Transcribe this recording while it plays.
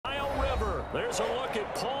There's a look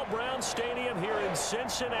at Paul Brown Stadium here in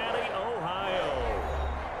Cincinnati, Ohio.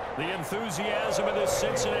 The enthusiasm of this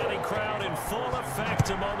Cincinnati crowd in full effect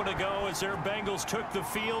a moment ago as their Bengals took the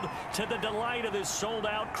field to the delight of this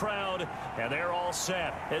sold-out crowd. And they're all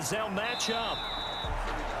set as they'll match up.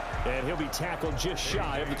 And he'll be tackled just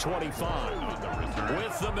shy of the 25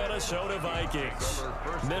 with the Minnesota Vikings.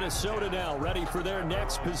 Minnesota now ready for their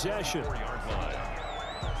next possession.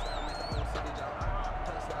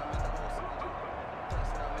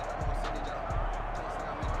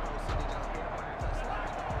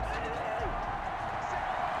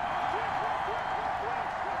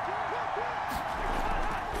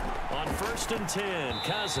 First and 10,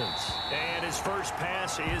 Cousins. And his first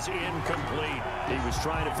pass is incomplete. He was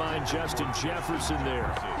trying to find Justin Jefferson there.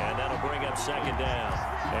 And that'll bring up second down.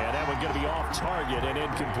 And that one's going to be off target and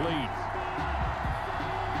incomplete.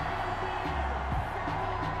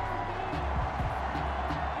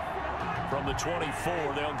 From the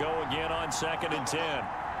 24, they'll go again on second and 10.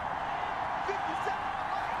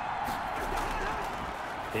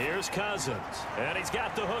 Here's Cousins. And he's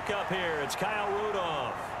got the hook up here. It's Kyle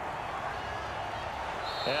Rudolph.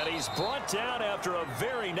 And he's brought down after a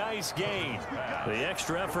very nice gain. The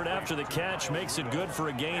extra effort after the catch makes it good for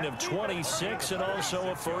a gain of 26 and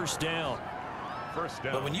also a first down.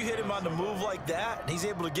 But when you hit him on the move like that, and he's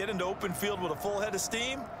able to get into open field with a full head of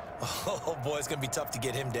steam, oh, boy, it's going to be tough to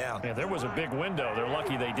get him down. Yeah, there was a big window. They're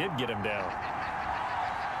lucky they did get him down.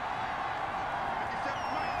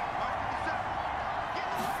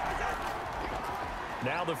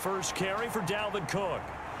 Now the first carry for Dalvin Cook.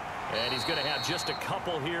 And he's going to have just a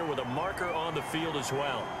couple here with a marker on the field as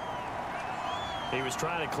well. He was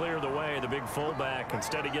trying to clear the way, the big fullback.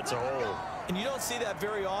 Instead, he gets a hold. And you don't see that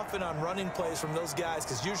very often on running plays from those guys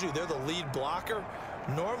because usually they're the lead blocker.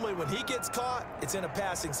 Normally, when he gets caught, it's in a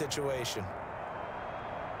passing situation.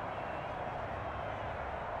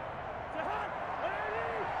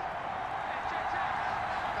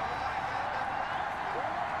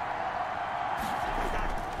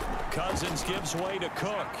 Cousins gives way to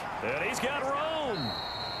Cook. And he's got room.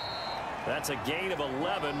 That's a gain of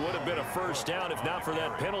 11. Would have been a first down if not for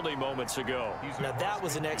that penalty moments ago. Now, that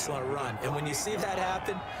was an excellent run. And when you see that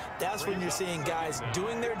happen, that's when you're seeing guys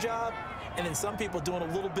doing their job and then some people doing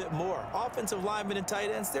a little bit more. Offensive linemen and tight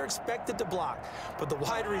ends, they're expected to block. But the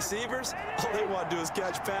wide receivers, all they want to do is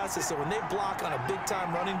catch passes. So when they block on a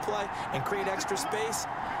big-time running play and create extra space,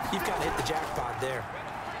 you've kind of hit the jackpot there.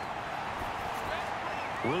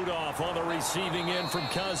 Rudolph on the receiving end from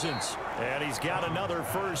Cousins. And he's got another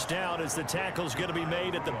first down as the tackle's going to be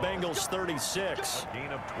made at the Bengals 36.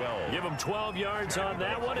 Gain of 12. Give him 12 yards on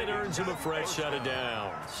that one. It earns him a fresh set of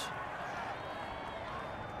downs.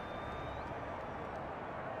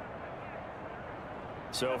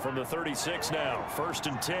 So from the 36 now, first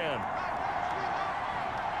and 10.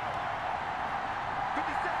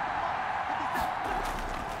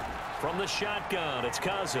 From the shotgun, it's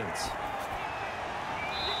Cousins.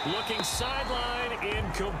 Looking sideline,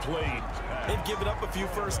 incomplete. They've given up a few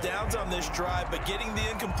first downs on this drive, but getting the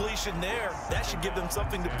incompletion there, that should give them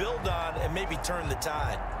something to build on and maybe turn the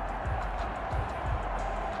tide.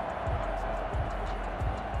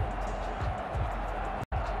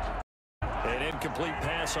 An incomplete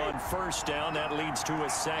pass on first down. That leads to a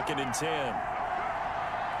second and 10.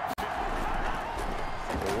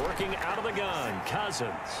 Working out of the gun,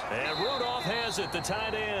 Cousins. And Rudolph has it, the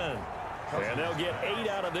tight end. And they'll get 8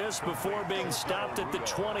 out of this before being stopped at the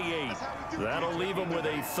 28. That'll leave them with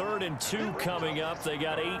a 3rd and 2 coming up. They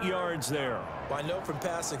got 8 yards there. Well, I know from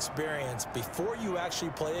past experience, before you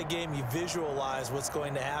actually play a game, you visualize what's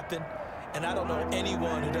going to happen. And I don't know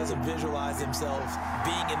anyone who doesn't visualize themselves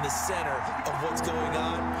being in the center of what's going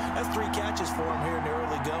on. That's 3 catches for him here in the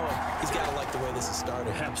early going. He's got to like the way this has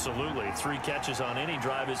started. Absolutely. 3 catches on any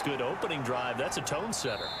drive is good. Opening drive, that's a tone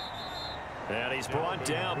setter. And he's brought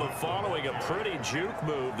down, but following a pretty juke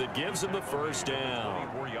move that gives him the first down.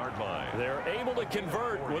 24-yard line. They're able to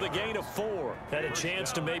convert with a gain of 4. Had a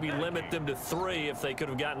chance to maybe limit them to 3 if they could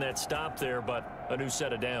have gotten that stop there, but a new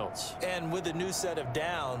set of downs. And with a new set of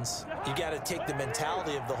downs, you got to take the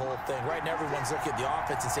mentality of the whole thing. Right now, everyone's looking at the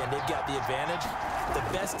offense and saying they've got the advantage.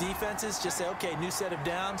 The best defenses just say, okay, new set of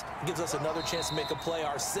downs. It gives us another chance to make a play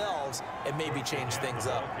ourselves and maybe change things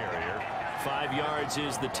up. 5 yards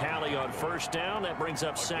is the tally on first down. That brings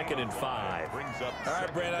up 2nd and 5. All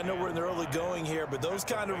right, Brad, I know we're in the early going here, but those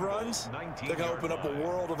kind of runs, they're going to open up a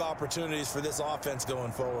world of opportunities for this offense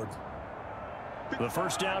going forward. The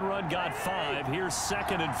first down run got 5. Here's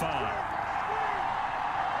 2nd and 5.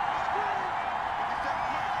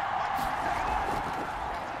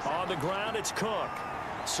 On the ground, it's Cook.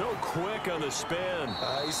 So quick on the spin.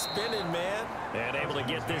 He's spinning, man. And able to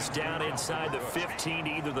get this down inside the 15,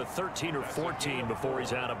 either the 13 or 14 before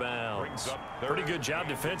he's out of bounds. Pretty good job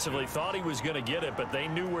defensively. Thought he was going to get it, but they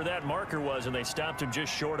knew where that marker was, and they stopped him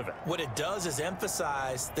just short of it. What it does is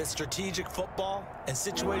emphasize that strategic football and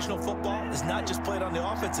situational football is not just played on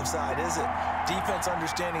the offensive side, is it? Defense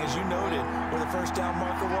understanding, as you noted, where the first down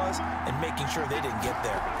marker was and making sure they didn't get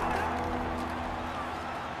there.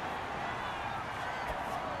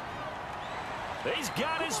 He's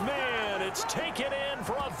got his man. It's taken in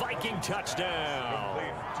for a Viking touchdown.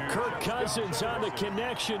 Kirk Cousins on the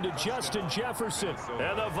connection to Justin Jefferson.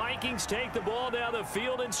 And the Vikings take the ball down the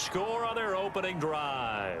field and score on their opening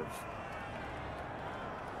drive.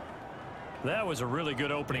 That was a really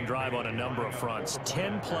good opening drive on a number of fronts.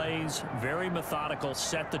 10 plays, very methodical,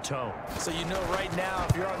 set the tone. So you know right now,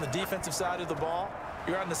 if you're on the defensive side of the ball,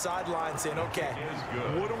 you're on the sideline saying, okay,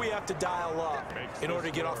 what do we have to dial up in order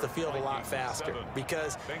to get off the field a lot faster?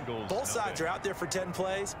 Because both sides are out there for 10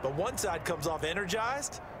 plays, but one side comes off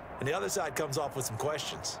energized, and the other side comes off with some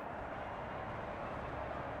questions.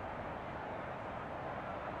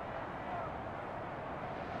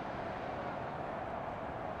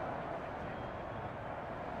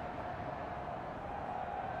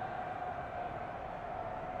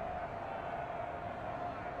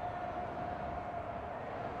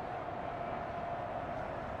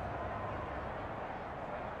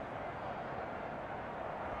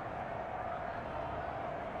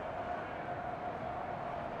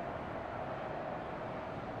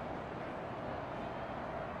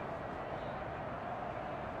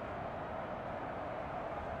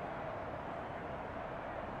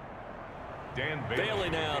 Bailey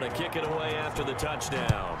now to kick it away after the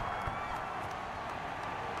touchdown.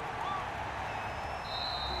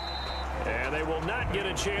 And they will not get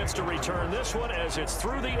a chance to return this one as it's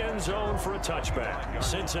through the end zone for a touchback.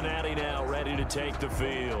 Cincinnati now ready to take the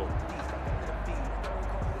field.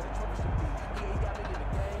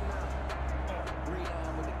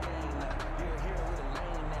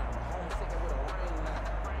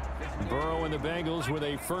 Burrow and the Bengals with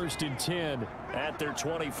a 1st and 10 at their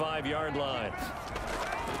 25-yard line.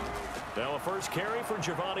 Now a first carry for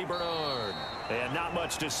Giovanni Bernard. And not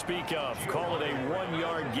much to speak of. Call it a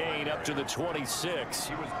 1-yard gain up to the 26.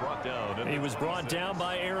 He was brought down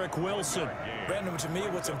by Eric Wilson. Brandon, to me,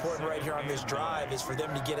 what's important right here on this drive is for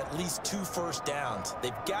them to get at least 2 first downs.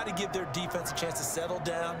 They've got to give their defense a chance to settle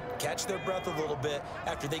down, catch their breath a little bit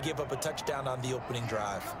after they give up a touchdown on the opening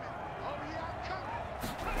drive.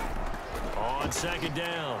 On 2nd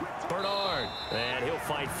down, Bernard. And he'll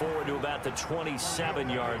fight forward to about the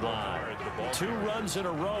 27-yard line. 2 runs in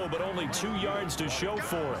a row, but only 2 yards to show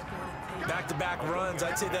for it. Back-to-back runs,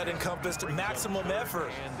 I'd say that encompassed maximum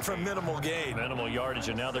effort for minimal gain. Minimal yardage,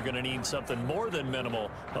 and now they're going to need something more than minimal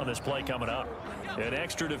on this play coming up. An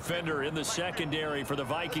extra defender in the secondary for the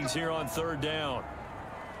Vikings here on 3rd down.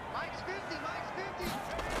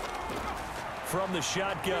 From the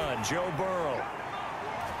shotgun, Joe Burrow.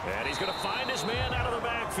 And he's going to find his man out of the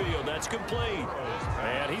backfield. That's complete.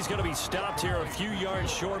 And he's going to be stopped here a few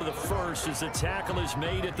yards short of the first as the tackle is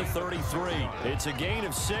made at the 33. It's a gain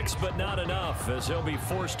of 6, but not enough, as they'll be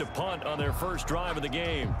forced to punt on their first drive of the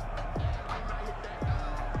game.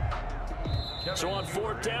 So on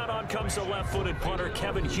 4th down, on comes the left-footed punter,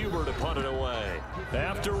 Kevin Huber, to punt it away.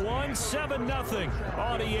 After 1, 7-0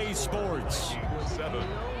 on EA Sports. 7,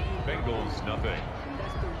 Bengals nothing.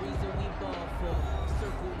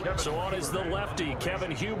 So on is the lefty, Kevin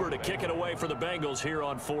Huber, to kick it away for the Bengals here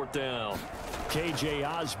on 4th down. KJ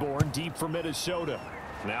Osborne deep for Minnesota.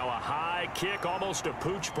 Now a high kick, almost a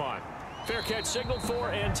pooch punt. Fair catch signaled for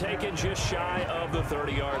and taken just shy of the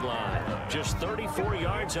 30-yard line. Just 34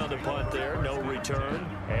 yards on the punt there, no return.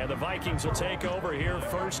 And the Vikings will take over here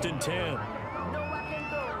 1st and 10.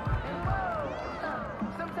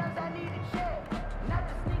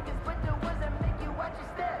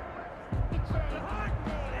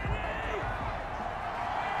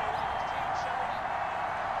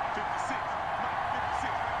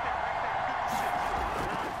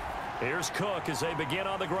 Here's Cook as they begin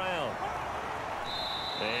on the ground.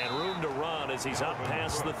 And room to run as he's up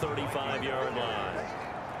past the 35-yard line.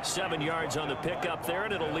 7 yards on the pickup there,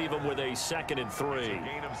 and it'll leave him with a 2nd and 3.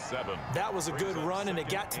 Gain of 7. That was a good run, and it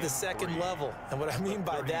got to the 2nd level. And what I mean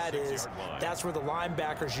by that is that's where the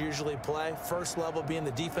linebackers usually play. First level being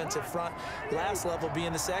the defensive front, last level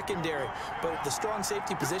being the secondary. But the strong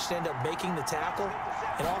safety position ended up making the tackle,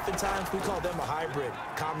 and oftentimes we call them a hybrid.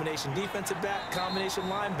 Combination defensive back, combination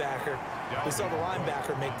linebacker. We saw the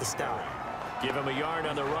linebacker make the stop. Give him a yard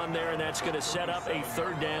on the run there, and that's going to set up a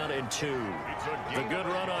 3rd down and 2. The good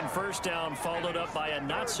run on 1st down followed up by a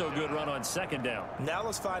not-so-good run on 2nd down. Now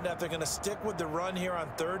let's find out if they're going to stick with the run here on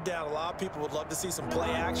 3rd down. A lot of people would love to see some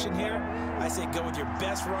play action here. I say go with your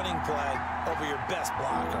best running play over your best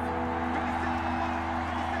blocker.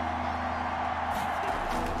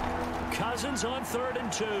 Cousins on 3rd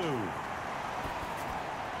and 2.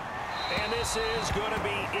 And this is going to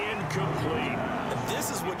be incomplete. And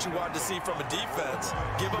this is what you want to see from a defense.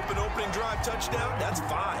 Give up an opening drive touchdown, that's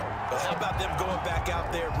fine. But how about them going back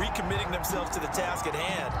out there, recommitting themselves to the task at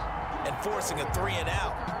hand, and forcing a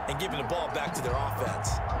 3-and-out, and giving the ball back to their offense.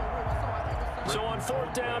 So on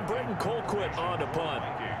 4th down, Britton Colquitt on to punt.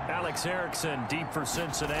 Alex Erickson deep for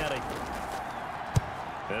Cincinnati.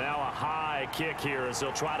 And now a high kick here as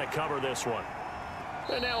they'll try to cover this one.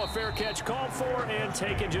 And now a fair catch called for and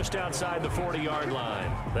taken just outside the 40-yard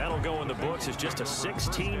line. That'll go in the books as just a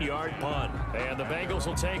 16-yard punt. And the Bengals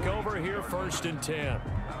will take over here 1st and 10.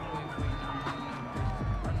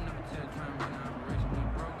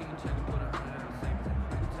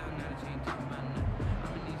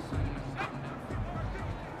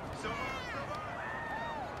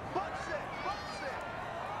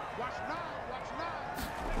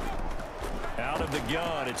 Out of the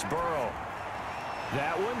gun, it's Burrow.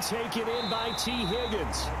 That one taken in by T.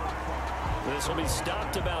 Higgins. This will be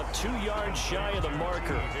stopped about 2 yards shy of the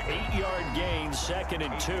marker. 8-yard gain, 2nd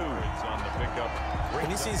and 2. On the pickup. When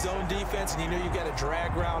you see zone defense and you know you've got a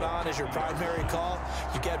drag route on as your primary call,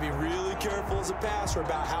 you got to be really careful as a passer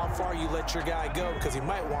about how far you let your guy go because he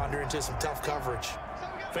might wander into some tough coverage.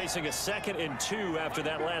 Facing a 2nd and 2 after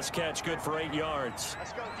that last catch, good for 8 yards.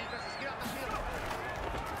 Let's go, defense. Let's get out the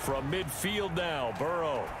field. From midfield now,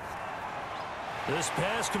 Burrow. This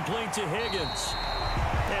pass complete to Higgins.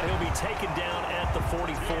 And he'll be taken down at the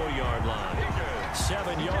 44-yard line.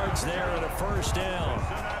 7 yards there and a 1st down.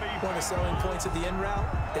 One of the selling points of the in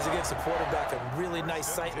route is it gives the quarterback a really nice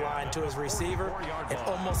sight line to his receiver and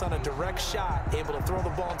almost on a direct shot able to throw the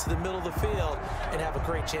ball into the middle of the field and have a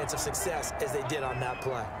great chance of success as they did on that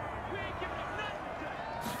play.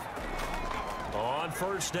 On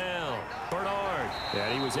 1st down, Bernard.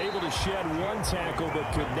 And he was able to shed 1 tackle but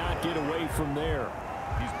could not get away from there.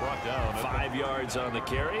 He's brought down 5 yards on the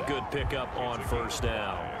carry. Good pickup on 1st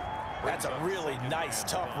down. That's a really nice,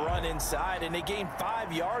 tough run inside, and they gained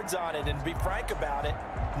 5 yards on it. And to be frank about it,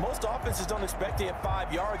 most offenses don't expect to get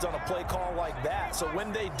 5 yards on a play call like that. So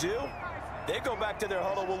when they do, they go back to their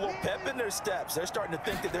huddle with a little pep in their steps. They're starting to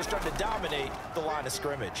think that they're starting to dominate the line of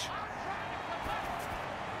scrimmage.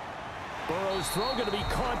 Burrow's throw going to be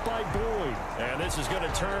caught by Boyd. And this is going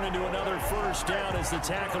to turn into another 1st down as the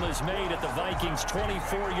tackle is made at the Vikings'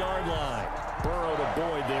 24-yard line. Burrow to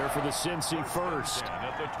Boyd there for the Cincy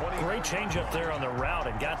 1st. Great change up there on the route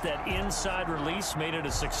and got that inside release, made it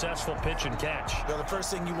a successful pitch and catch. Well, the first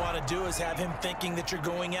thing you want to do is have him thinking that you're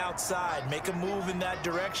going outside, make a move in that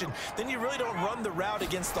direction. Then you really don't run the route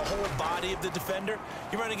against the whole body of the defender.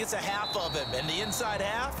 You run against a half of him, and the inside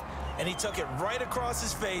half, and he took it right across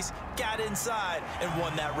his face, got inside, and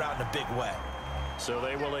won that route in a big way. So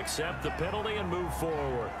they will accept the penalty and move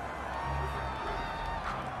forward.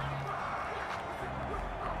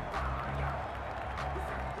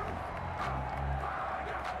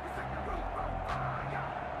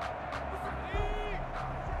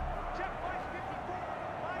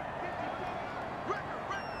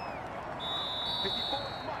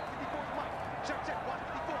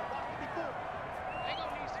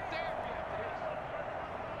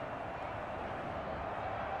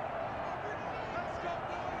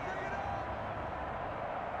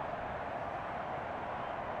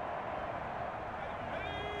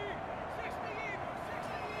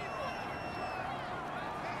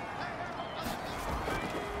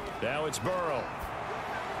 Now it's Burrow.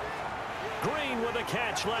 Green with a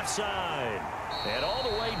catch left side. And all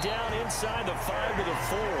the way down inside the 5 to the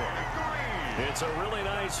 4. It's a really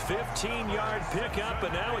nice 15-yard pickup,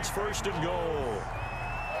 and now it's 1st and goal.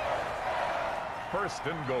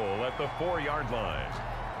 1st and goal at the 4-yard line.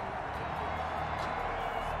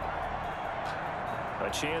 A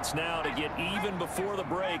chance now to get even before the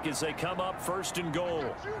break as they come up 1st and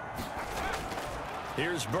goal.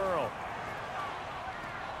 Here's Burrow.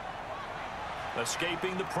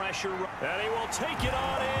 Escaping the pressure, and he will take it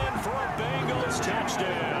on in for a Bengals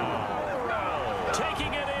touchdown.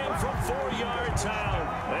 Taking it in from 4-yards out,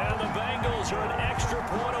 and the Bengals are an extra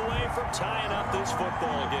point away from tying up this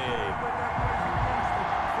football game.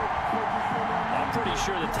 A pretty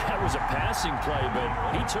sure that that was a passing play, but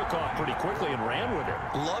he took off pretty quickly and ran with it.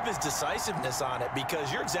 Love his decisiveness on it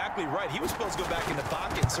because you're exactly right. He was supposed to go back in the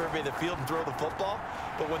pocket and survey the field and throw the football.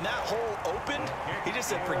 But when that hole opened, he just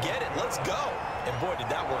said, forget it, let's go. And boy, did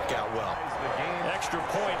that work out well. Extra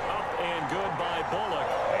point up and good by Bullock.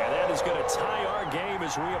 And that is going to tie our game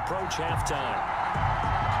as we approach halftime.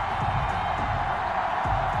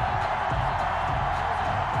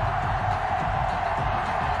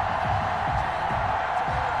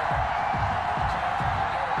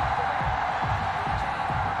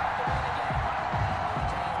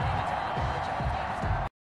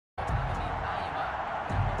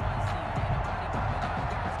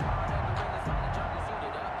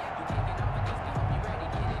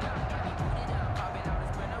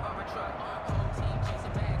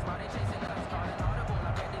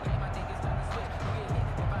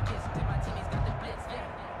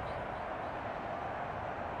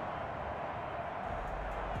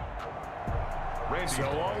 So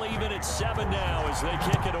all even at 7 now as they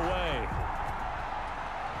kick it away.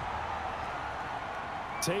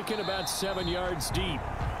 Taken about 7 yards deep.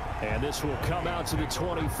 And this will come out to the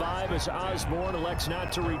 25 as Osborne elects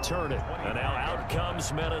not to return it. And now out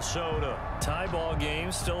comes Minnesota. Tie ball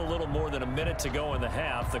game, still a little more than a minute to go in the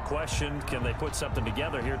half. The question, can they put something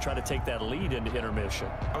together here, try to take that lead into intermission?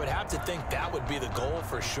 I would have to think that would be the goal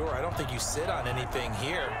for sure. I don't think you sit on anything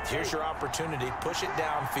here. Here's your opportunity. Push it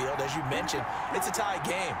downfield. As you mentioned, it's a tie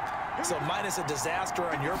game. So minus a disaster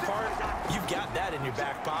on your part, you've got that in your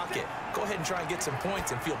back pocket. Go ahead and try and get some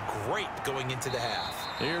points and feel great going into the half.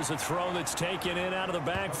 Here's a throw that's taken in out of the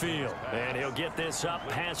backfield. And he'll get this up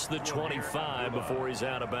past the 25 before he's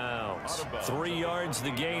out of bounds. 3 yards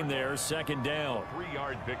the gain there, second down.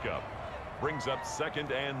 3-yard pickup. Brings up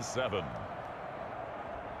 2nd and 7.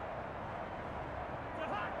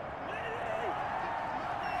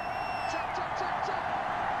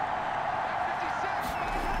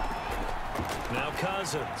 Now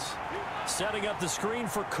Cousins setting up the screen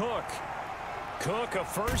for Cook. Cook a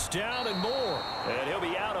first down and more. And he'll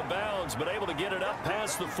be out of bounds, but able to get it up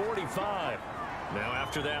past the 45. Now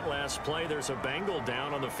after that last play, there's a Bengal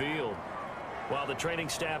down on the field. While the training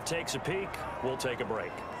staff takes a peek, we'll take a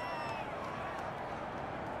break.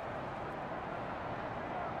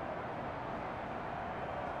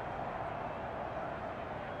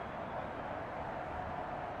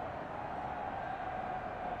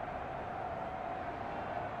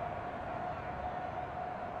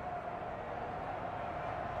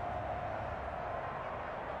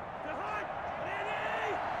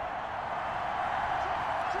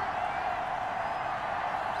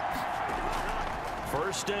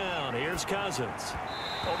 First down, here's Cousins.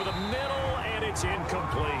 Over the middle, and it's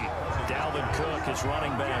incomplete. Dalvin Cook is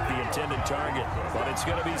running back the intended target, but it's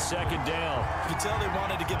going to be second down. You can tell they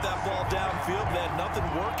wanted to get that ball downfield, but they had nothing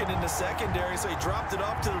working in the secondary, so he dropped it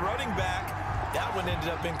off to the running back. That one ended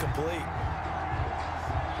up incomplete.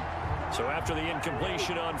 So after the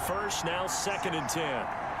incompletion on first, now 2nd and 10.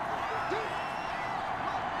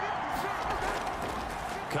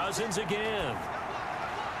 Cousins again.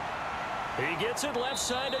 He gets it left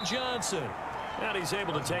side to Johnson. And he's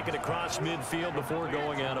able to take it across midfield before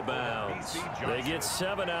going out of bounds. They get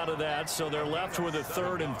 7 out of that, so they're left with a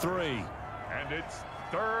 3rd and 3. And it's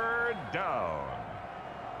 3rd down.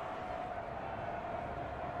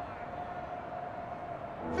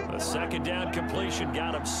 The second down completion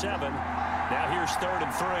got him 7. Now here's 3rd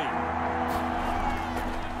and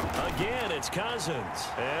 3. Again, it's Cousins.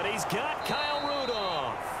 And he's got Kyle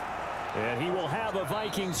Rudolph. And he will have a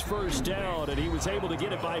Vikings first down, and he was able to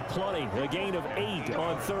get it by plenty. A gain of 8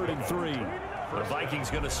 on 3rd and 3. The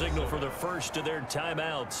Vikings going to signal for the first of their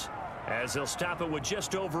timeouts as they'll stop it with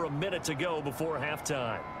just over a minute to go before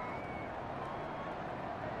halftime.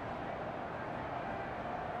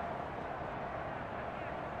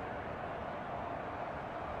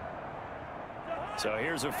 So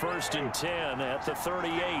here's a 1st and 10 at the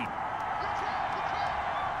 38.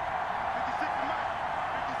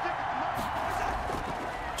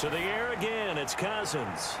 To the air again, it's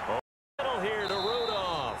Cousins. Middle here to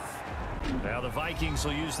Rudolph. Now the Vikings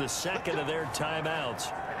will use the second of their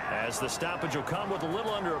timeouts as the stoppage will come with a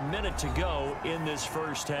little under a minute to go in this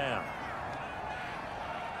first half.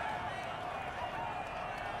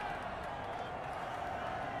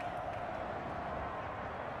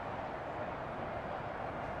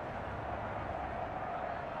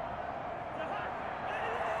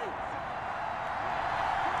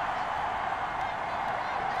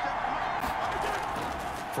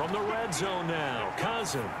 From the red zone now,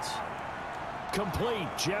 Cousins. Complete.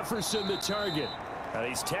 Jefferson the target. And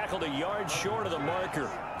he's tackled a yard short of the marker.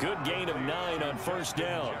 Good gain of 9 on first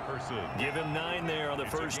down. Give him 9 there on the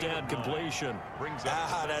first down completion.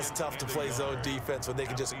 That's tough to play zone defense when they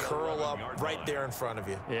can just curl up right there in front of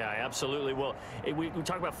you. Yeah, absolutely. Well, we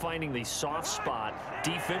talk about finding the soft spot.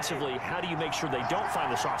 Defensively, how do you make sure they don't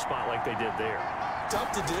find the soft spot like they did there?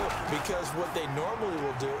 Tough to do, because what they normally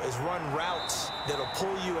will do is run routes that'll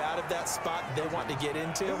pull you out of that spot they want to get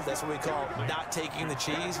into. That's what we call not taking the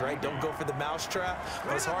cheese, right? Don't go for the mousetrap.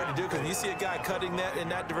 But it's hard to do, because when you see a guy cutting that in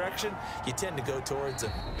that direction, you tend to go towards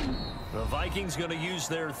him. The Vikings going to use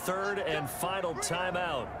their third and final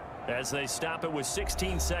timeout as they stop it with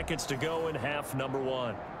 16 seconds to go in half number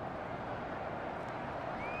 1.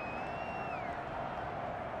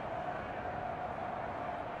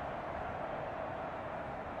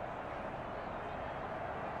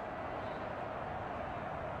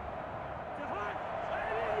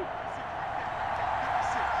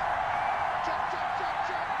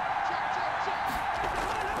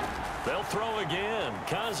 They'll throw again.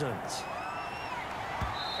 Cousins.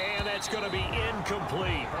 And that's going to be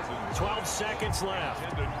incomplete. 12 seconds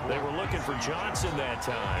left. They were looking for Johnson that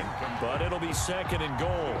time, but it'll be second and goal.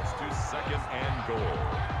 To second and goal.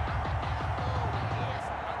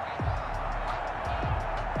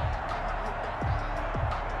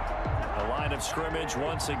 The line of scrimmage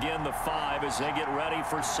once again the 5 as they get ready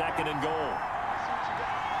for second and goal.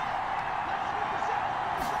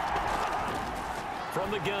 From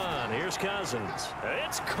the gun, here's Cousins.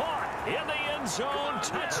 It's caught in the end zone.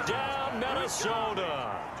 Touchdown,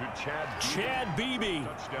 Minnesota. To Chad Beebe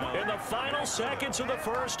in the final seconds of the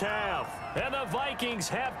first half. And the Vikings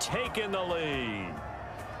have taken the lead.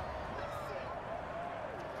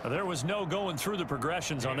 There was no going through the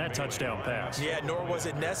progressions on that touchdown pass. Yeah, nor was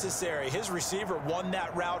it necessary. His receiver won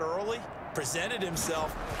that route early, presented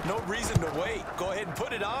himself. No reason to wait. Go ahead and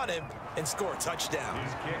put it on him and score a touchdown.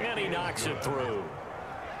 And he knocks it through.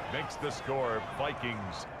 Makes the score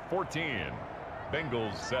Vikings 14,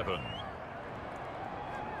 Bengals 7.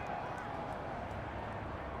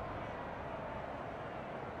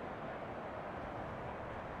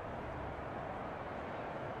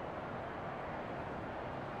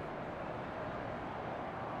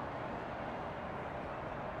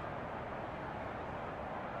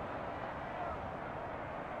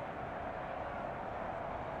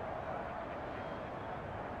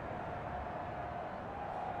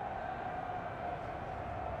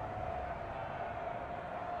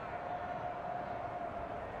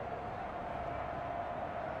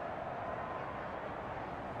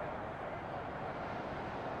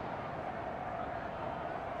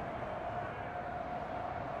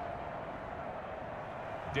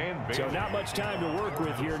 So not much time to work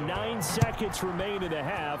with here. 9 seconds remain in the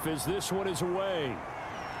half as this one is away.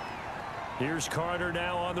 Here's Carter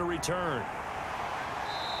now on the return.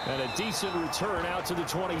 And a decent return out to the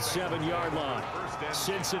 27-yard line.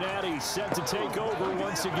 Cincinnati set to take over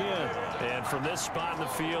once again. And from this spot in the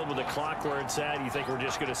field with the clock where it's at, you think we're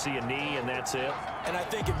just going to see a knee and that's it? And I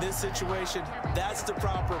think in this situation, that's the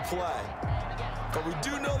proper play. But we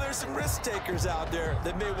do know there's some risk takers out there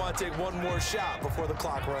that may want to take one more shot before the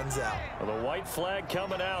clock runs out. Well, the white flag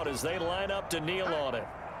coming out as they line up to kneel on it.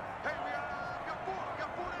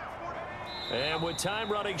 And with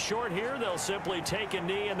time running short here, they'll simply take a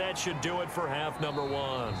knee, and that should do it for half number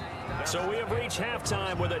 1. So we have reached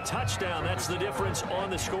halftime with a touchdown. That's the difference on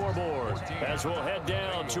the scoreboard. As we'll head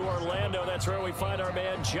down to Orlando, that's where we find our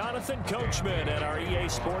man Jonathan Coachman at our EA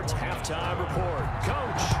Sports Halftime Report.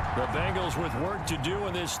 Coach, the Bengals with work to do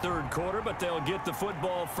in this third quarter, but they'll get the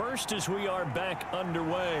football first as we are back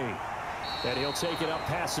underway. And he'll take it up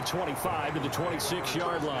past the 25 to the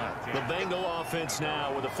 26-yard line. The Bengal offense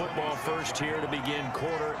now with a football first here to begin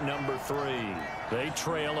quarter number 3. They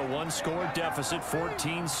trail a one-score deficit,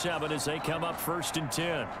 14-7, as they come up first and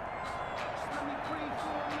 10.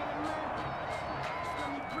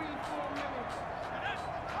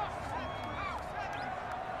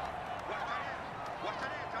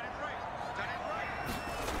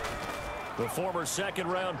 The former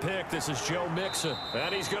second-round pick, this is Joe Mixon.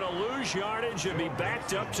 And he's going to lose yardage and be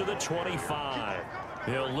backed up to the 25.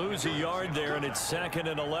 He'll lose a yard there, and it's second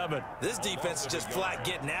and 11. This defense is just flat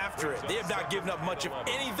getting after it. They have not given up much of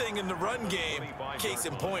anything in the run game. Case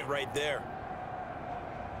in point right there.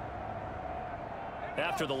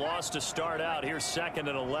 After the loss to start out, here's second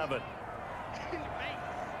and 11.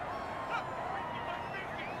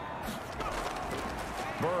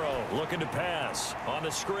 Burrow looking to pass. On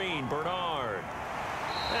the screen, Bernard.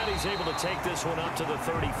 And he's able to take this one up to the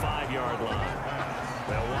 35-yard line.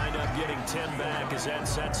 They'll wind up getting 10 back as that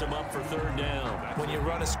sets them up for third down. When you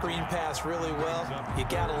run a screen pass really well, you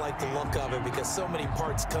got to like the look of it because so many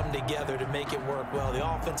parts come together to make it work well. The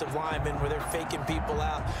offensive linemen where they're faking people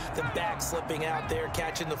out, the back slipping out there,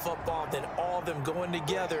 catching the football, then all of them going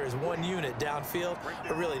together as one unit downfield.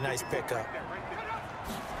 A really nice pickup.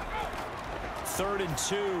 3rd and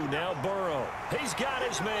 2, now Burrow. He's got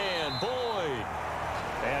his man, Boyd.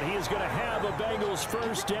 And he is going to have a Bengals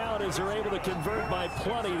first down as they're able to convert by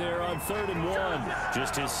plenty there on 3rd and 1.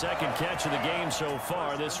 Just his second catch of the game so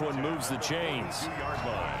far. This one moves the chains. 2-yard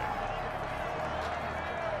line.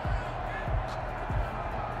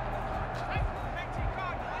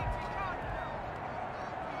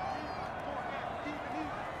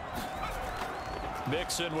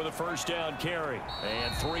 Mixon with a first down carry.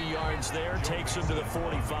 And 3 yards there takes him to the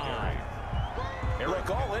 45.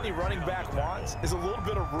 Look, all any running back wants is a little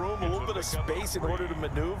bit of room, a little bit of space in order to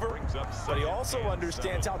maneuver. But he also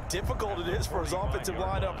understands how difficult it is for his offensive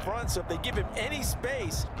line up front. So if they give him any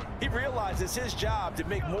space, he realizes his job to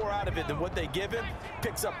make more out of it than what they give him.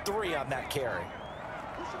 Picks up 3 on that carry.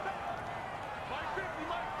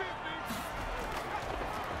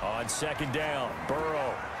 On 2nd down,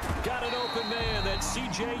 Burrow got an open man. That's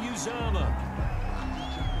C.J. Uzomah.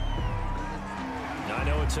 I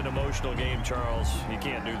know it's an emotional game, Charles. You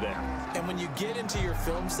can't do that. And when you get into your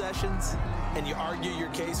film sessions and you argue your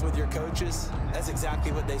case with your coaches, that's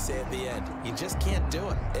exactly what they say at the end. You just can't do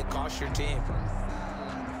it. It costs your team.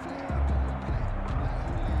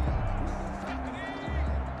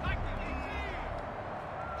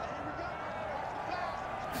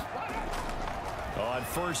 On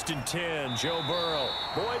 1st and 10, Joe Burrow.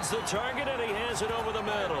 Boyd's the target, and he has it over the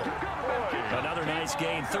middle. Another nice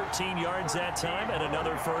gain, 13 yards that time, and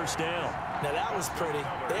another first down. Now that was pretty.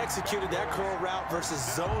 They executed that curl route versus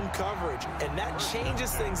zone coverage, and that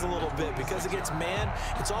changes things a little bit because against man,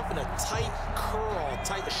 it's often a tight curl,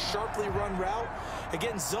 tight, sharply run route.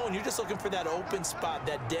 Against zone, you're just looking for that open spot,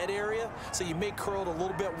 that dead area, so you may curl it a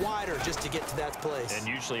little bit wider just to get to that place. And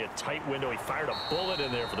usually a tight window. He fired a bullet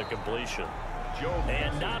in there for the completion.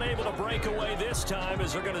 And not able to break away this time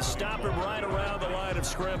as they're going to stop him right around the line of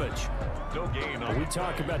scrimmage. No gain. We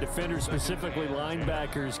talk about defenders, specifically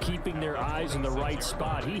linebackers, keeping their eyes in the right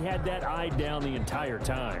spot. He had that eye down the entire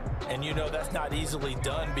time. And you know that's not easily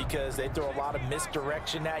done because they throw a lot of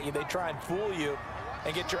misdirection at you. They try and fool you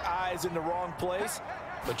and get your eyes in the wrong place.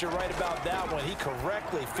 But you're right about that one. He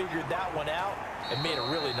correctly figured that one out and made a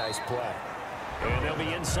really nice play. And they'll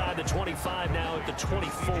be inside the 25 now at the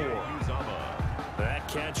 24. That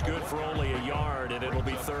catch good for only a yard, and it'll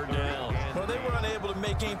be 3rd down. Well, they were unable to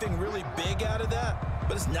make anything really big out of that,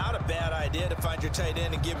 but it's not a bad idea to find your tight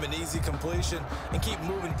end and give him an easy completion and keep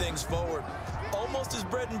moving things forward. Almost his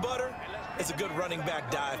bread and butter. It's a good running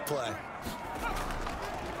back dive play.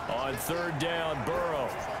 On 3rd down, Burrow.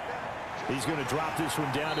 He's going to drop this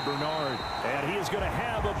one down to Bernard. And he is going to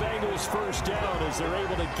have a Bengals first down as they're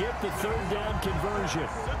able to get the 3rd down conversion.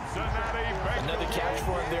 Another catch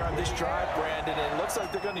for him there on this drive, Brandon. And it looks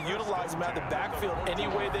like they're going to utilize him out of the backfield any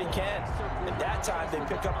way they can. At that time, they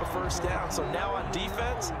pick up a first down. So now on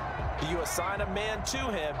defense, you assign a man to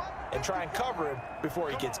him and try and cover him before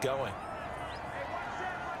he gets going.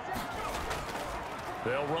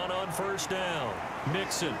 They'll run on 1st down.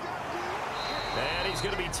 Mixon. And he's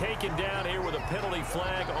going to be taken down here with a penalty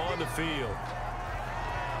flag on the field.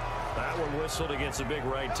 That one whistled against a big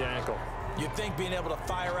right tackle. You'd think being able to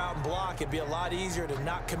fire out and block it'd be a lot easier to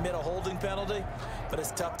not commit a holding penalty, but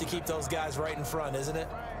it's tough to keep those guys right in front, isn't it?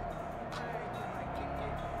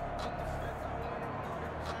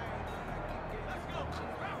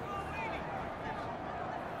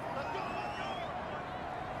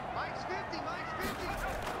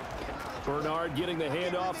 Bernard getting the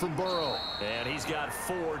handoff from Burrow. And he's got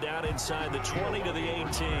 4 down inside the 20 to the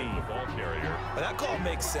 18. Ball carrier. Well, that call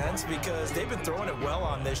makes sense because they've been throwing it well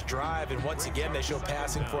on this drive, and once again they show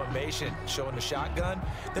passing formation, showing the shotgun.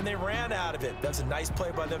 Then they ran out of it. That's a nice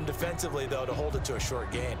play by them defensively, though, to hold it to a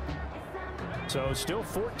short gain. So still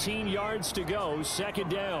 14 yards to go, 2nd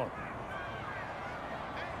down.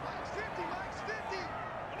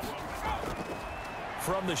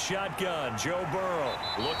 From the shotgun, Joe Burrow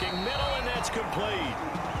looking middle, and that's complete.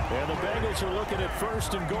 And the Bengals are looking at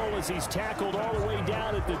 1st and goal as he's tackled all the way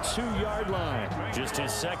down at the 2-yard line. Just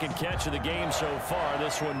his 2nd catch of the game so far.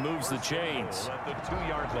 This one moves the chains. At the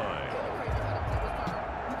 2-yard line.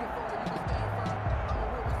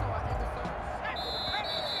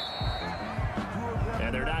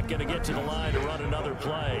 And they're not going to get to the line to run another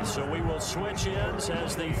play. So we will switch ends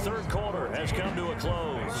as the 3rd quarter has come to a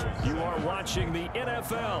close. You are watching the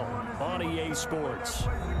NFL on EA Sports.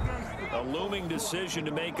 A looming decision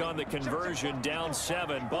to make on the conversion, down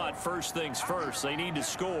 7. But first things first, they need to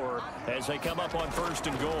score as they come up on 1st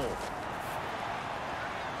and goal.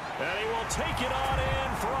 And he will take it on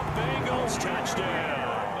in for a Bengals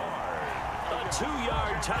touchdown. A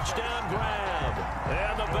 2-yard touchdown grab.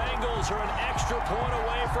 And the Bengals are an extra point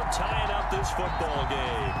away from tying up this football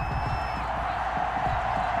game.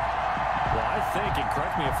 Well, I think, and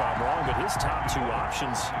correct me if I'm wrong, but his top 2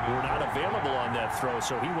 options were not available on that throw,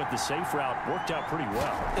 so he went the safe route. Worked out pretty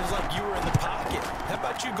well. It was like you were in the pocket. How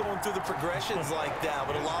about you going through the progressions like that?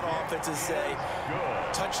 But a lot of offenses say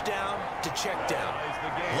touchdown to check down.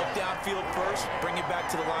 Look downfield first, bring it back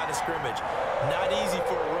to the line of scrimmage. Not easy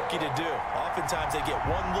for a rookie to do. Oftentimes they get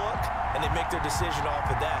one look, and they make their decision off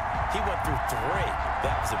of that. He went through 3.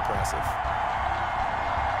 That was impressive.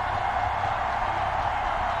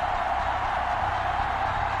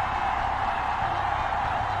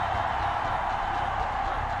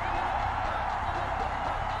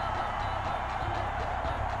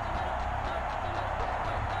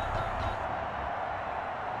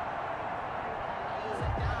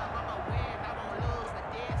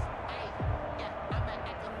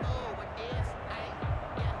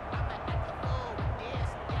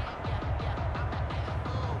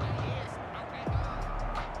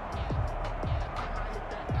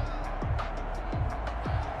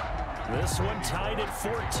 This one tied at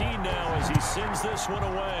 14 now as he sends this one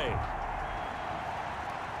away.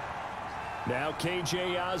 Now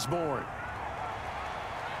K.J. Osborne.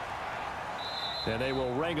 And they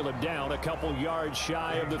will wrangle him down a couple yards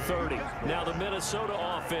shy of the 30. Now the Minnesota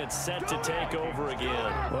offense set to take over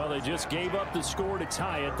again. Well, they just gave up the score to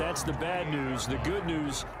tie it. That's the bad news. The good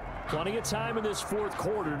news, plenty of time in this 4th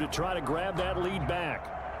quarter to try to grab that lead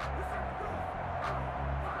back.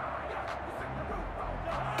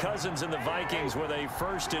 Cousins and the Vikings with a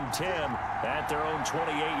 1st and 10 at their own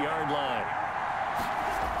 28-yard line.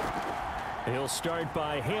 He'll start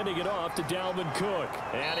by handing it off to Dalvin Cook.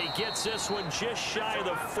 And he gets this one just shy of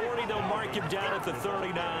the 40. They'll mark him down at the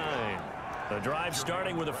 39. The drive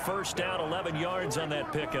starting with a 1st down, 11 yards on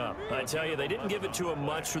that pickup. I tell you, they didn't give it to him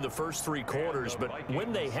much through the first 3 quarters, but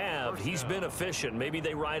when they have, he's been efficient. Maybe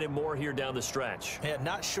they ride him more here down the stretch. Yeah,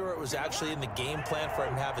 not sure it was actually in the game plan for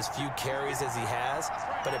him to have as few carries as he has,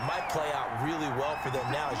 but it might play out really well for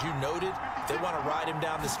them now. As you noted, if they want to ride him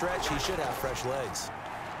down the stretch, he should have fresh legs.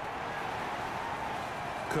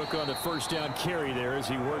 Cook on the 1st down carry there as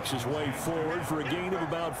he works his way forward for a gain of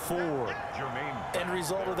about 4. End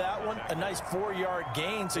result of that one, a nice 4-yard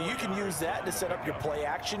gain, so you can use that to set up your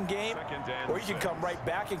play-action game, or you can come right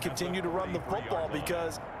back and continue to run the football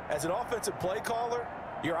because as an offensive play caller,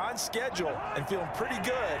 you're on schedule and feeling pretty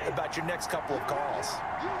good about your next couple of calls.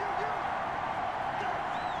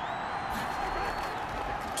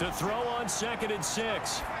 To throw on 2nd and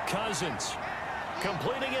 6, Cousins.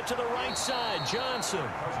 Completing it to the right side, Johnson.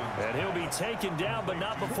 And he'll be taken down, but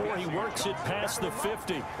not before he works it past the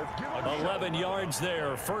 50. 11 yards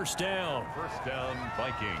there, 1st down. 1st down,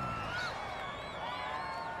 Vikings.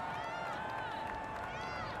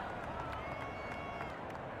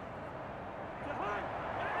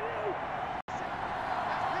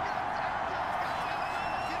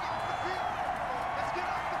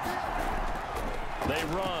 They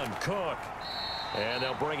run, Cook. And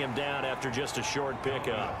they'll bring him down after just a short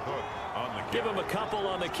pickup. Give him a couple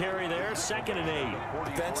on the carry there. 2nd and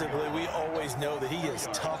 8. Defensively, we always know that he is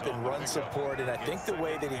tough in run support, and I think the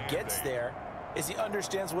way that he gets there is he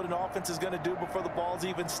understands what an offense is going to do before the ball's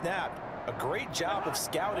even snapped. A great job of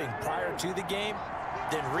scouting prior to the game,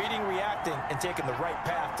 then reading, reacting, and taking the right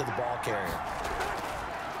path to the ball carrier.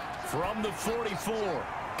 From the 44,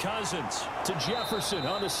 Cousins to Jefferson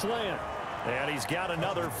on the slant. And he's got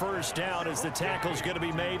another 1st down as the tackle's going to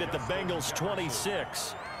be made at the Bengals'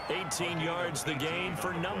 26. 18 yards the gain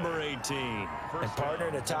for number 18. And partner,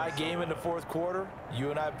 in a tie game in the 4th quarter, you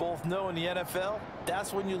and I both know in the NFL,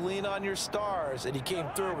 that's when you lean on your stars, and he came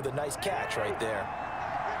through with a nice catch right there.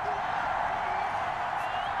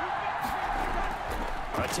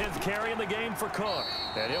 A 10th carry in the game for Cook.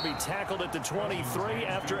 And he'll be tackled at the 23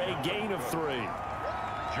 after a gain of 3.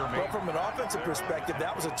 Well, from an offensive perspective,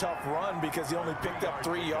 that was a tough run because he only picked up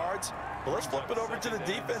 3 yards. But let's flip it over to the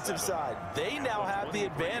defensive side. They now have the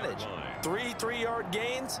advantage. 3 3-yard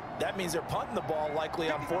gains, that means they're punting the ball likely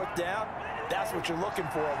on 4th down. That's what you're looking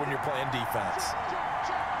for when you're playing defense.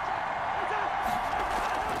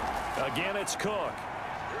 Again, it's Cook.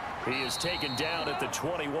 He is taken down at the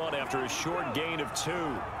 21 after a short gain of 2.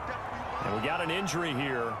 And we got an injury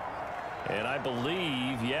here. And I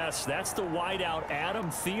believe, yes, that's the wideout,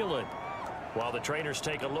 Adam Thielen. While the trainers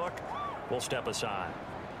take a look, we'll step aside.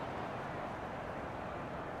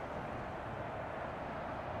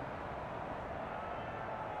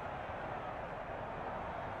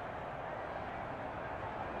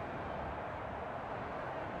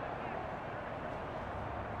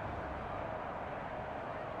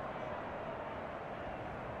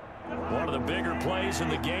 One of the bigger plays in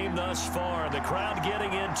the game thus far. The crowd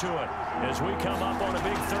getting into it as we come up on a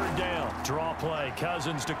big third down. Draw play,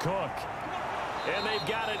 Cousins to Cook. And they've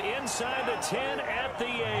got it inside the 10 at the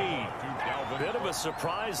 8. Bit of a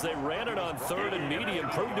surprise. They ran it on third and medium.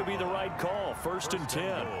 Proved to be the right call. 1st and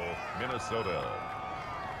 10. Minnesota.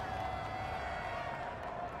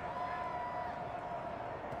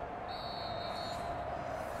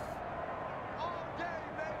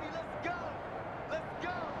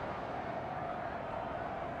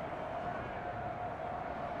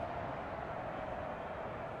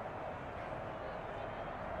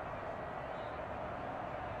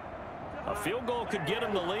 A field goal could get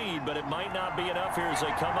them the lead, but it might not be enough here as they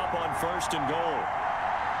come up on 1st and goal.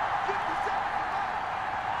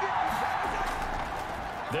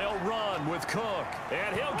 They'll run with Cook,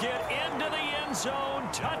 and he'll get into the end zone.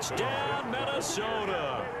 Touchdown,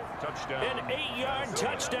 Minnesota. Touchdown. An 8-yard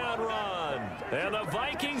touchdown run. And the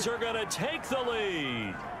Vikings are going to take the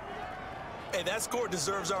lead. Hey, that score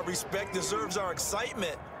deserves our respect, deserves our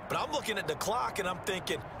excitement. But I'm looking at the clock, and I'm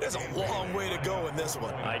thinking, there's a long way to go in this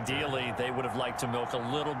one. Ideally, they would have liked to milk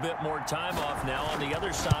a little bit more time off. Now, on the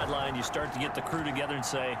other sideline, you start to get the crew together and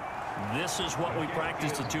say, this is what we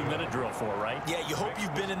practiced a 2-minute drill for, right? Yeah, you hope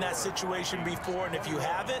you've been in that situation before, and if you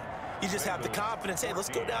haven't, you just have the confidence, hey, let's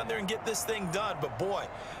go down there and get this thing done. But, boy,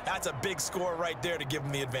 that's a big score right there to give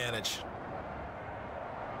them the advantage.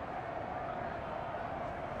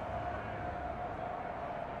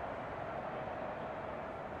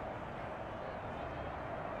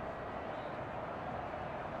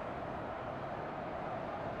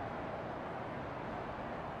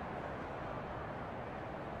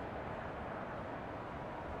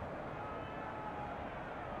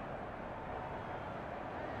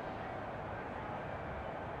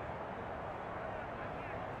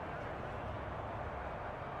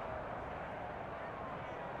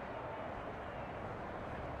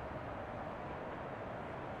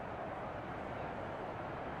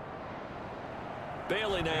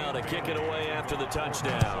 Bailey now to kick it away after the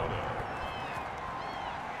touchdown.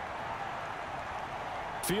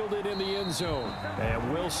 Fielded in the end zone.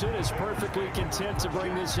 And Wilson is perfectly content to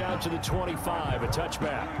bring this out to the 25, a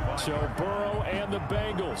touchback. So Burrow and the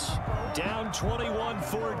Bengals Down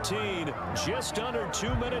 21-14, just under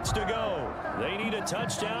 2 minutes to go. They need a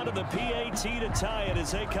touchdown to the PAT to tie it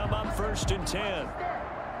as they come up 1st and 10.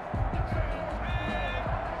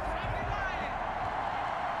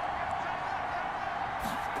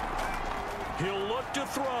 He'll look to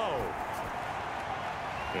throw.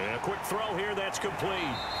 And a quick throw here, that's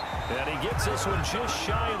complete. And he gets this one just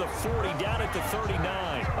shy of the 40, down at the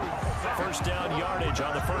 39. First down yardage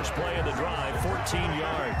on the first play of the drive, 14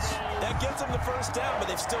 yards. That gets them the first down, but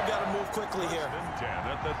they've still got to move quickly here. 10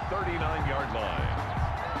 at the 39-yard line.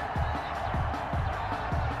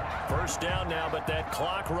 First down now, but that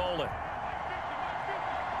clock rolling.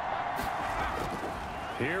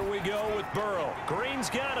 Here we go with Burrow. Green's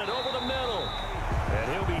got it over the middle.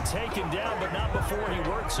 And he'll be taken down, but not before he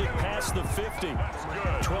works it past the 50.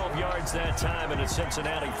 12 yards that time, and a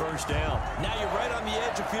Cincinnati first down. Now you're right on the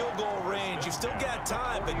edge of field goal range. You've still got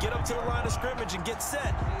time, but get up to the line of scrimmage and get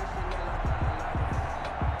set.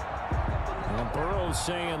 And Burrow's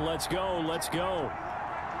saying, let's go, let's go.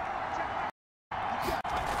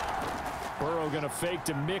 Burrow going to fake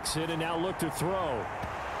to mix it and now look to throw.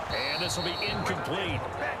 And this will be incomplete.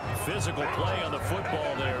 Physical play on the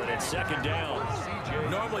football there, and it's second down.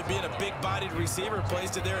 Normally being a big-bodied receiver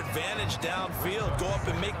plays to their advantage downfield. Go up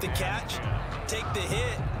and make the catch, take the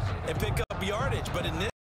hit, and pick up yardage. But in this,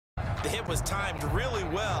 the hit was timed really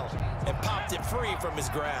well and popped it free from his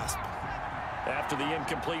grasp. After the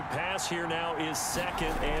incomplete pass, here now is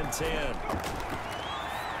 2nd and 10.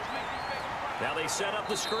 Now they set up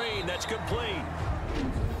the screen. That's complete.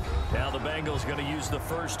 Now the Bengals going to use the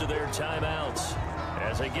first of their timeouts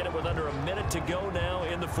as they get it with under a minute to go now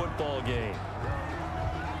in the football game.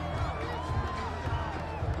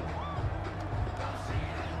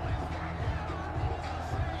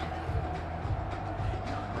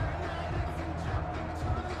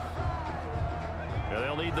 Now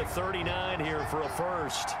they'll need the 39 here for a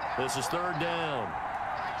first. This is 3rd down.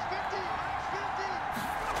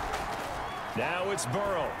 Now it's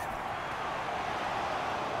Burrow.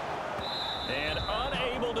 And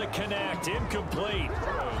unable to connect, incomplete.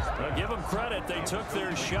 Now give them credit, they took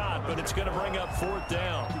their shot, but it's going to bring up 4th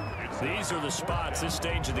down. These are the spots, this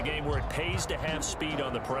stage of the game, where it pays to have speed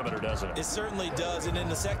on the perimeter, doesn't it? It certainly does, and in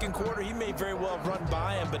the second quarter, he may very well run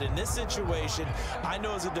by him, but in this situation, I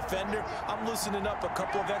know as a defender, I'm loosening up a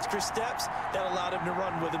couple of extra steps that allowed him to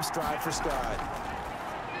run with him stride for stride.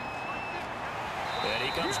 And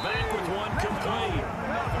he comes back with one complete.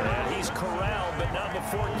 And he's corralled, but not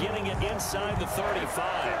before getting it inside the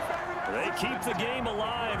 35. They keep the game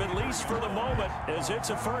alive, at least for the moment, as it's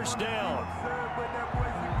a first down.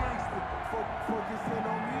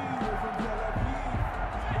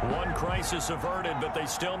 One crisis averted, but they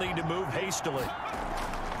still need to move hastily.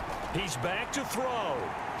 He's back to throw.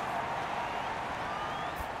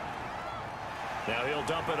 Now he'll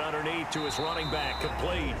dump it underneath to his running back,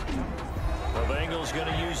 complete. The Bengals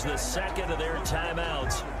going to use the second of their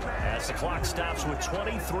timeouts as the clock stops with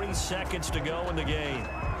 23 seconds to go in the game.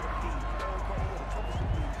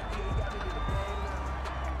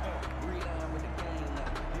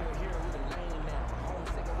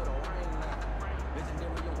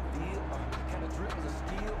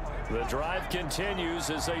 The drive continues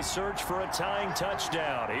as they search for a tying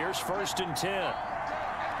touchdown. Here's 1st and 10.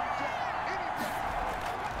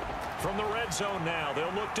 From the red zone now,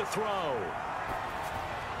 they'll look to throw.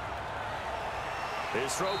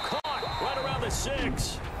 His throw caught right around the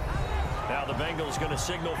 6. Now the Bengals going to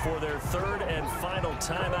signal for their 3rd and final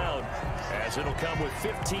timeout, as it'll come with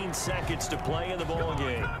 15 seconds to play in the ball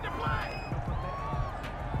game.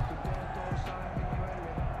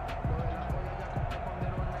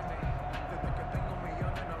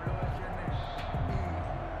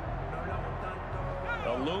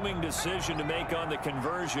 Looming decision to make on the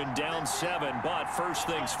conversion, down 7, but first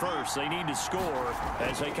things first, they need to score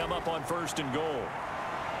as they come up on 1st and goal.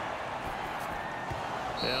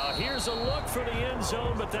 Now here's a look for the end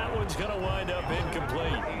zone, but that one's going to wind up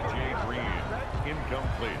incomplete. A.J. Green,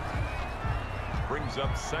 incomplete. Brings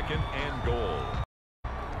up 2nd and goal.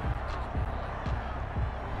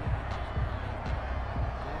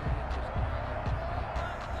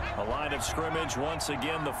 A line of scrimmage, once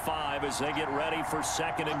again the 5 as they get ready for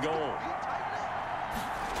 2nd and goal.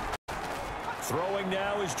 Throwing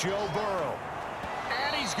now is Joe Burrow.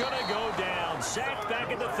 And he's going to go down. Sacked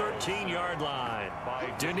back at the 13-yard line.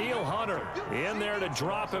 Danielle Hunter in there to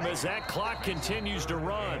drop him as that clock continues to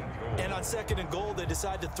run. And on 2nd and goal, they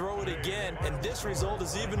decide to throw it again, and this result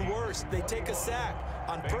is even worse. They take a sack.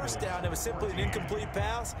 On 1st down, it was simply an incomplete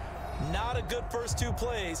pass. Not a good first 2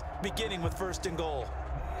 plays, beginning with 1st and goal.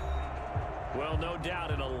 Well, no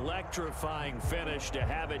doubt an electrifying finish to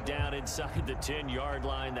have it down inside the 10-yard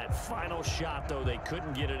line. That final shot, though, they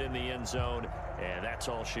couldn't get it in the end zone, and that's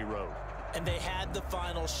all she wrote. And they had the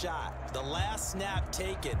final shot. The last snap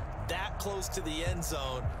taken that close to the end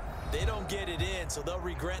zone. They don't get it in, so they'll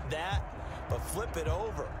regret that. But flip it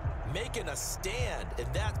over, making a stand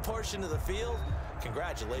in that portion of the field,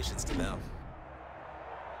 congratulations to them.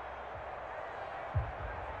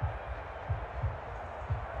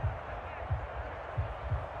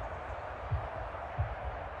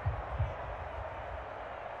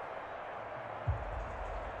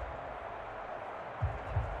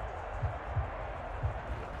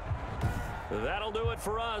 That'll do it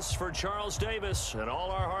for us. For Charles Davis and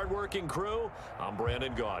all our hardworking crew, I'm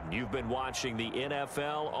Brandon Gaudin. You've been watching the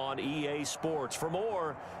NFL on EA Sports. For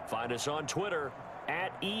more, find us on Twitter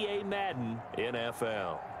at EA Madden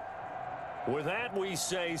NFL. With that, we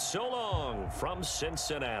say so long from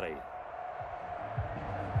Cincinnati.